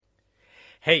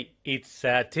Hey, it's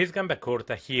Tizgan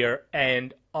Bakurta here,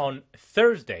 and on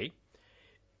Thursday,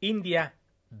 India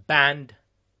banned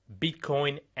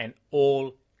Bitcoin and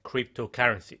all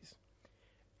cryptocurrencies.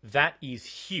 That is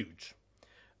huge.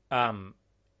 Um,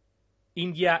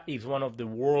 India is one of the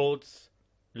world's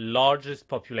largest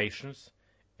populations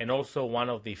and also one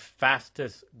of the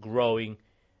fastest growing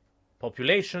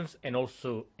populations and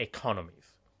also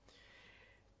economies.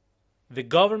 The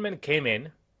government came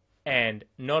in and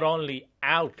not only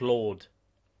outlawed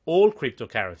all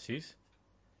cryptocurrencies,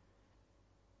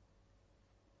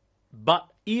 but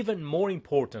even more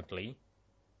importantly,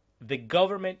 the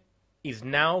government is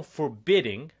now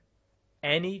forbidding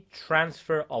any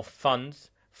transfer of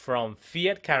funds from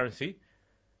fiat currency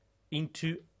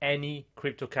into any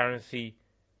cryptocurrency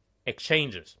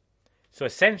exchanges. So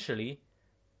essentially,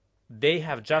 they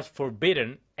have just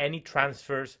forbidden any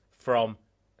transfers from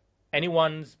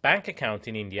anyone's bank account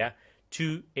in India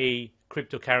to a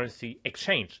cryptocurrency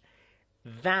exchange.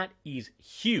 That is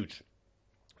huge.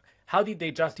 How did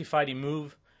they justify the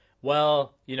move?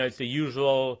 Well, it's the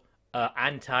usual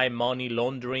anti-money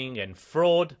laundering and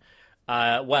fraud.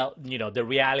 The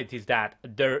reality is that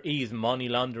there is money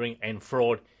laundering and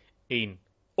fraud in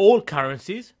all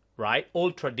currencies, right?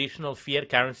 All traditional fiat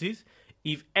currencies.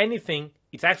 If anything,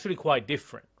 it's actually quite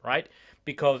different, right?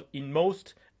 Because in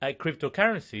most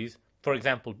cryptocurrencies, for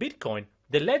example, Bitcoin,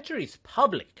 the ledger is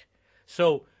public.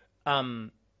 So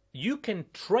you can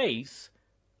trace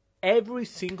every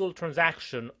single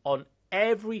transaction on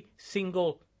every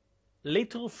single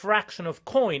little fraction of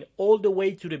coin all the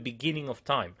way to the beginning of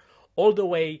time, all the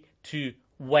way to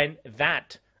when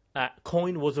that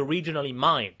coin was originally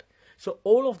mined. So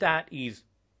all of that is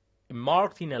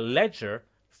marked in a ledger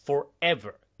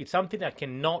forever. It's something that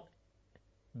cannot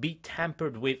be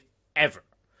tampered with ever.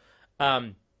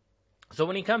 So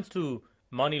when it comes to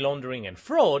money laundering and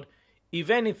fraud, if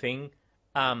anything,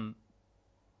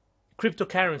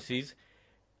 cryptocurrencies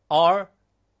are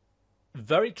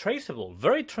very traceable,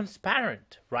 very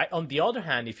transparent, right? On the other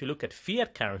hand, if you look at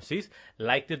fiat currencies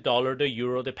like the dollar, the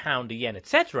euro, the pound, the yen,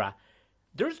 etc.,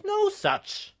 there's no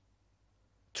such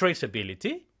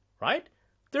traceability, right?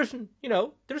 There's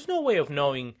no way of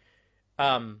knowing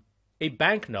a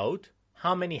banknote,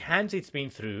 how many hands it's been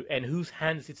through and whose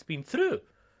hands it's been through,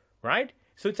 right?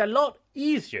 So it's a lot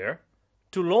easier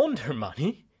to launder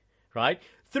money, right,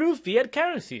 through fiat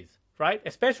currencies, right?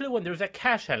 Especially when there's a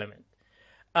cash element.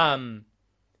 And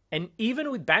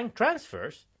even with bank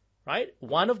transfers, right,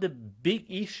 one of the big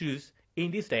issues in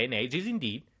this day and age is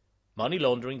indeed money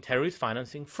laundering, terrorist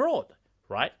financing, fraud,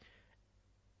 right?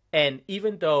 And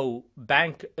even though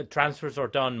bank transfers are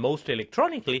done mostly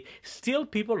electronically, still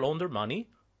people launder money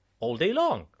all day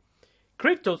long.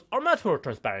 Cryptos are much more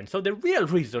transparent. So the real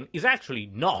reason is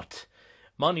actually not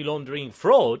money laundering,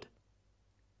 fraud,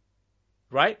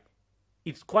 right?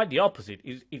 It's quite the opposite.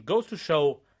 It goes to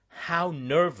show how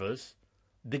nervous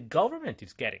the government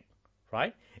is getting,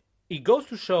 right? It goes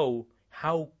to show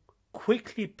how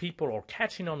quickly people are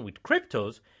catching on with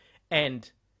cryptos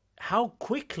and how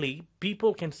quickly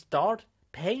people can start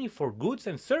paying for goods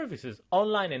and services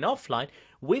online and offline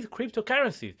with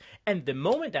cryptocurrencies. And the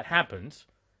moment that happens,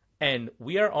 and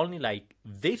we are only like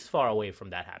this far away from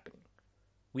that happening,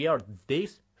 we are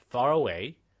this far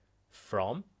away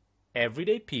from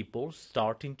everyday people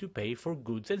starting to pay for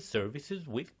goods and services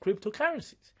with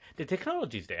cryptocurrencies. The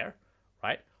technology is there,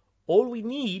 right? All we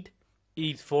need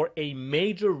is for a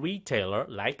major retailer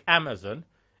like Amazon,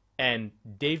 and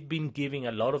they've been giving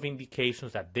a lot of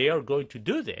indications that they are going to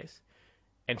do this,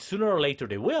 and sooner or later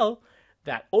they will,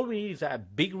 that all we need is a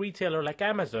big retailer like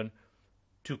Amazon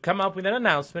to come up with an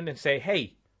announcement and say,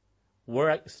 hey,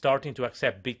 we're starting to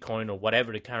accept Bitcoin or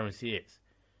whatever the currency is.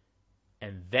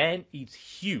 And then it's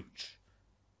huge.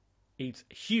 It's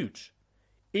huge.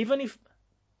 Even if,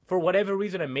 for whatever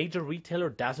reason, a major retailer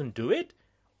doesn't do it,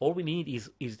 all we need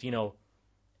is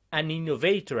an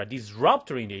innovator, a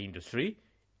disruptor in the industry,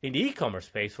 in the e-commerce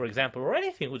space, for example, or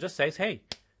anything, who just says, hey,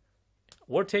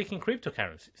 we're taking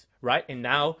cryptocurrencies, right? And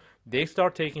now they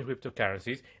start taking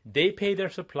cryptocurrencies. They pay their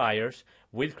suppliers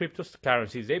with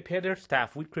cryptocurrencies. They pay their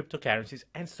staff with cryptocurrencies,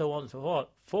 and so on and so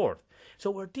forth. So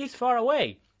we're this far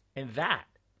away. And that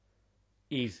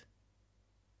is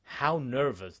how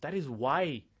nervous. That is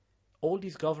why all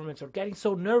these governments are getting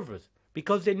so nervous,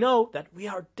 because they know that we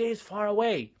are this far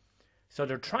away. So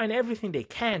they're trying everything they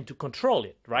can to control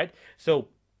it, right? So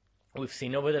we've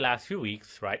seen over the last few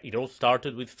weeks, right? It all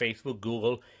started with Facebook,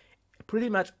 Google. Pretty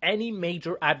much any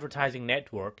major advertising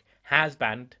network has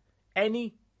banned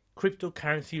any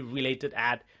cryptocurrency related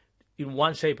ad in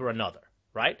one shape or another,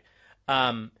 right?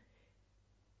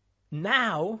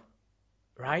 Now,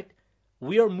 right,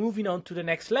 we are moving on to the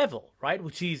next level, right?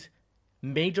 Which is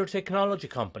major technology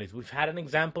companies. We've had an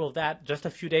example of that just a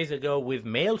few days ago with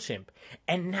MailChimp.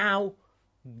 And now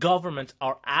governments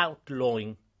are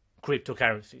outlawing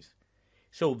cryptocurrencies.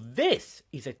 So this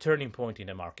is a turning point in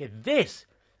the market. This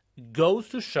goes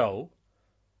to show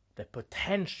the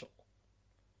potential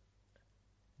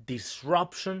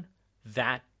disruption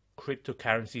that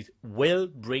cryptocurrencies will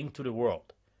bring to the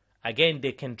world. Again,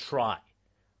 they can try,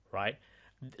 right?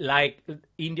 Like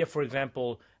India, for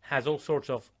example, has all sorts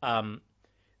of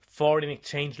foreign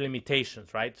exchange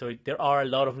limitations, right? So there are a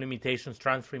lot of limitations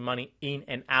transferring money in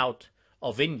and out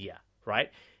of India, right?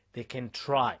 They can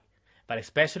try. But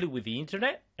especially with the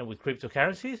internet and with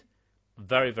cryptocurrencies,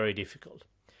 very, very difficult.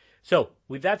 So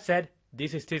with that said,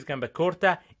 this is Tis Gamba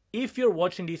Corta. If you're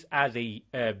watching this as a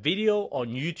video on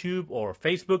YouTube or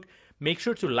Facebook, make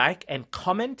sure to like and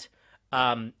comment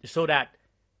so that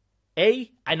A,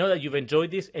 I know that you've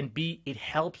enjoyed this, and B, it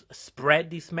helps spread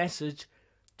this message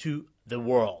to the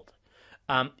world.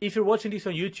 If you're watching this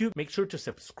on YouTube, make sure to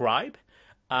subscribe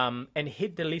and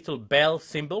hit the little bell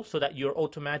symbol so that you're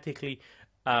automatically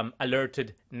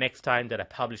alerted next time that I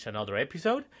publish another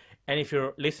episode. And if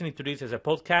you're listening to this as a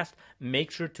podcast, make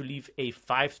sure to leave a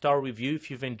 5-star review if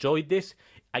you've enjoyed this.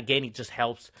 Again, it just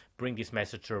helps bring this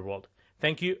message to the world.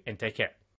 Thank you and take care.